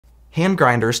Hand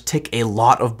grinders tick a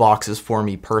lot of boxes for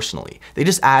me personally. They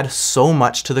just add so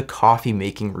much to the coffee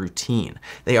making routine.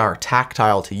 They are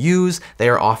tactile to use, they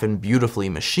are often beautifully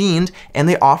machined, and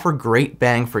they offer great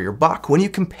bang for your buck when you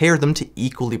compare them to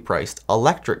equally priced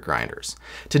electric grinders.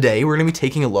 Today, we're going to be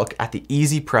taking a look at the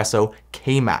 1ZPresso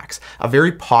K-Max, a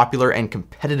very popular and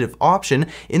competitive option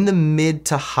in the mid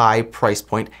to high price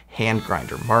point hand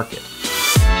grinder market.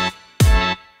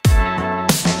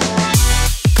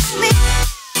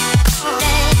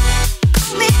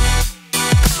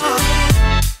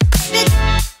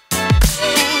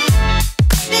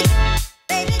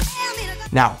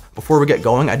 Now, before we get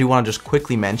going, I do want to just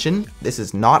quickly mention, this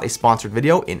is not a sponsored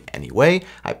video in any way.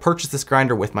 I purchased this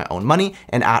grinder with my own money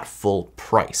and at full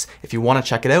price. If you want to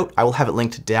check it out, I will have it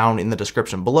linked down in the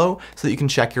description below so that you can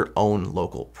check your own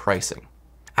local pricing.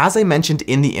 As I mentioned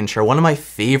in the intro, one of my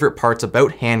favorite parts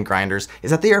about hand grinders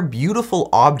is that they are beautiful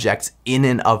objects in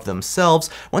and of themselves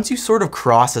once you sort of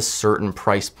cross a certain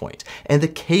price point, and the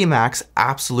K-Max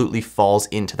absolutely falls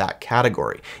into that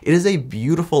category. It is a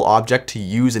beautiful object to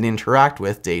use and interact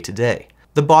with day to day.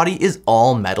 The body is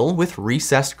all metal with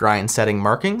recessed grind setting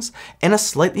markings and a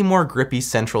slightly more grippy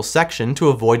central section to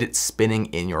avoid it spinning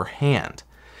in your hand.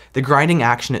 The grinding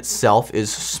action itself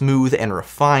is smooth and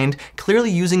refined,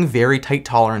 clearly using very tight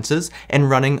tolerances and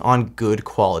running on good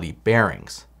quality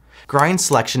bearings. Grind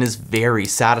selection is very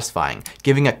satisfying,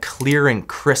 giving a clear and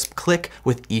crisp click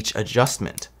with each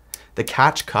adjustment. The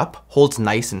catch cup holds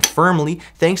nice and firmly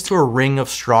thanks to a ring of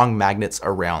strong magnets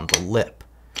around the lip.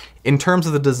 In terms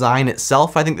of the design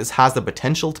itself, I think this has the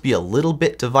potential to be a little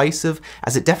bit divisive,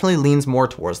 as it definitely leans more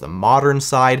towards the modern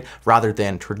side rather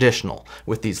than traditional,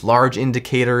 with these large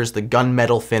indicators, the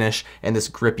gunmetal finish, and this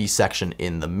grippy section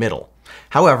in the middle.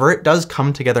 However, it does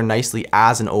come together nicely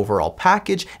as an overall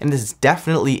package, and is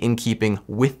definitely in keeping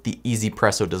with the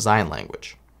 1ZPresso design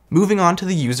language. Moving on to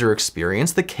the user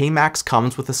experience, the K-Max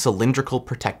comes with a cylindrical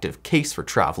protective case for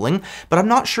traveling, but I'm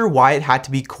not sure why it had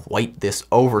to be quite this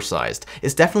oversized.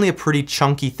 It's definitely a pretty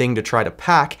chunky thing to try to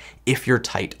pack if you're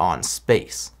tight on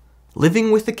space.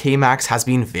 Living with the K-Max has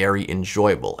been very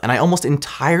enjoyable, and I almost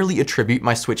entirely attribute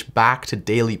my switch back to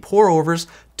daily pour-overs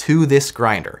to this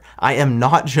grinder. I am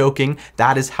not joking,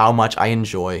 that is how much I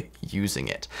enjoy using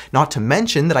it. Not to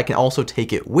mention that I can also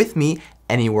take it with me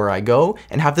anywhere I go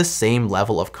and have the same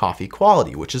level of coffee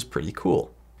quality, which is pretty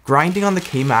cool. Grinding on the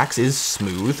K-Max is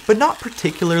smooth, but not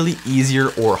particularly easier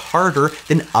or harder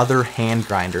than other hand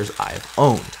grinders I've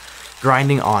owned.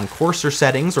 Grinding on coarser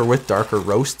settings or with darker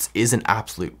roasts is an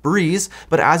absolute breeze,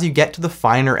 but as you get to the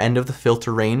finer end of the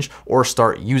filter range or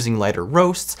start using lighter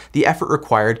roasts, the effort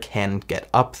required can get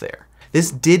up there. This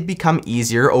did become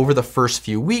easier over the first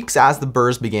few weeks as the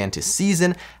burrs began to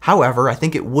season. However, I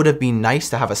think it would have been nice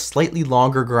to have a slightly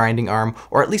longer grinding arm,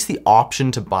 or at least the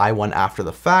option to buy one after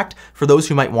the fact for those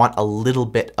who might want a little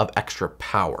bit of extra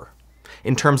power.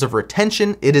 In terms of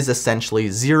retention, it is essentially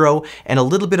zero, and a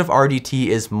little bit of RDT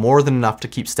is more than enough to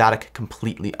keep static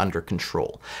completely under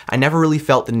control. I never really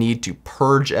felt the need to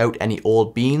purge out any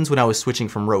old beans when I was switching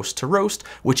from roast to roast,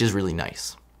 which is really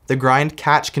nice. The grind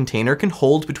catch container can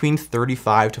hold between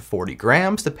 35 to 40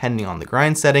 grams depending on the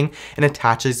grind setting and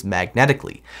attaches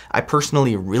magnetically. I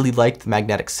personally really like the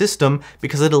magnetic system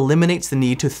because it eliminates the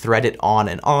need to thread it on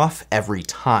and off every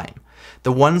time.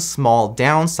 The one small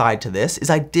downside to this is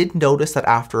I did notice that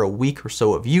after a week or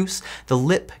so of use, the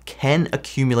lip can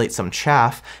accumulate some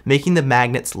chaff, making the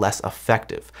magnets less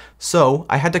effective. So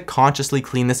I had to consciously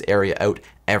clean this area out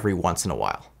every once in a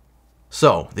while.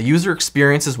 So the user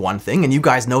experience is one thing, and you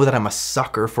guys know that I'm a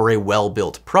sucker for a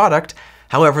well-built product.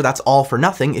 However, that's all for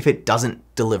nothing if it doesn't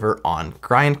deliver on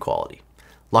grind quality.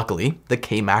 Luckily, the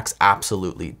K-Max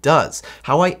absolutely does.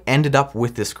 How I ended up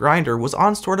with this grinder was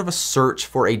on sort of a search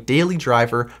for a daily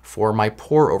driver for my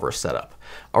pour-over setup.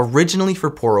 Originally for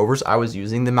pour-overs, I was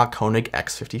using the Makonig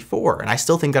X54, and I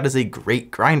still think that is a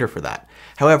great grinder for that.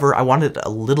 However, I wanted a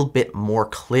little bit more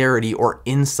clarity or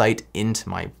insight into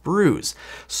my brews.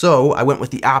 So I went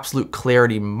with the absolute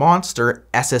clarity monster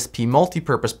SSP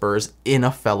multi-purpose burrs in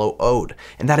a fellow ode.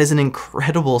 And that is an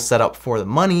incredible setup for the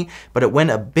money, but it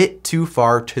went a bit too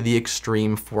far to the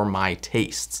extreme for my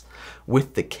tastes.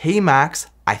 With the K-Max,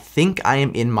 I think I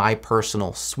am in my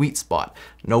personal sweet spot,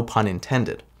 no pun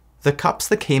intended. The cups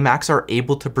the K-Max are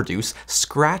able to produce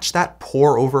scratch that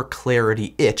pour-over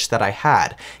clarity itch that I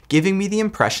had, giving me the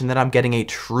impression that I'm getting a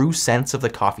true sense of the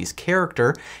coffee's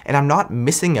character and I'm not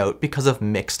missing out because of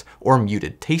mixed or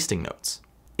muted tasting notes.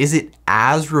 Is it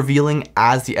as revealing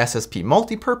as the SSP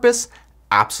multipurpose?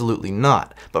 Absolutely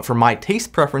not. But for my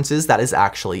taste preferences, that is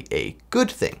actually a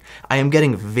good thing. I am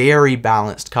getting very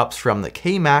balanced cups from the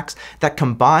K-Max that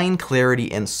combine clarity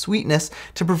and sweetness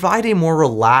to provide a more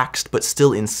relaxed but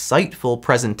still insightful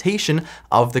presentation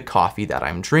of the coffee that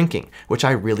I'm drinking, which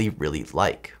I really, really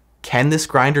like. Can this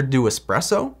grinder do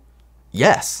espresso?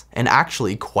 Yes, and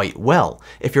actually quite well.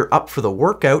 If you're up for the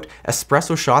workout,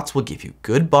 espresso shots will give you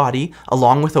good body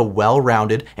along with a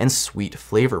well-rounded and sweet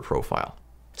flavor profile.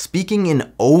 Speaking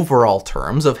in overall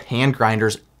terms of hand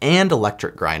grinders and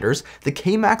electric grinders, the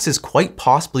K-Max is quite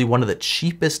possibly one of the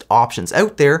cheapest options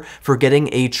out there for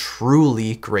getting a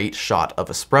truly great shot of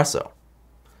espresso.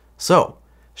 So,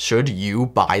 should you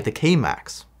buy the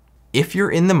K-Max? If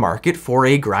you're in the market for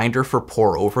a grinder for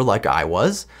pour over like I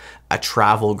was, a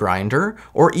travel grinder,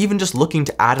 or even just looking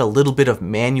to add a little bit of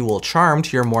manual charm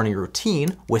to your morning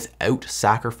routine without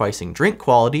sacrificing drink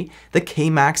quality, the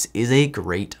K-Max is a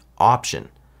great option.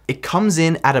 It comes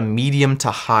in at a medium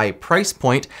to high price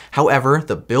point, however,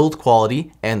 the build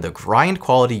quality and the grind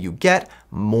quality you get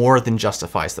more than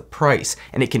justifies the price,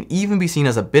 and it can even be seen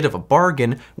as a bit of a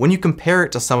bargain when you compare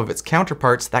it to some of its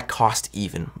counterparts that cost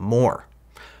even more.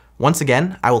 Once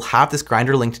again, I will have this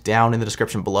grinder linked down in the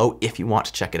description below if you want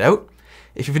to check it out.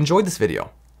 If you've enjoyed this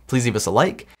video, please leave us a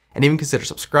like and even consider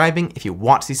subscribing if you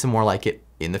want to see some more like it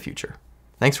in the future.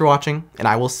 Thanks for watching, and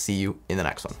I will see you in the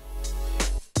next one.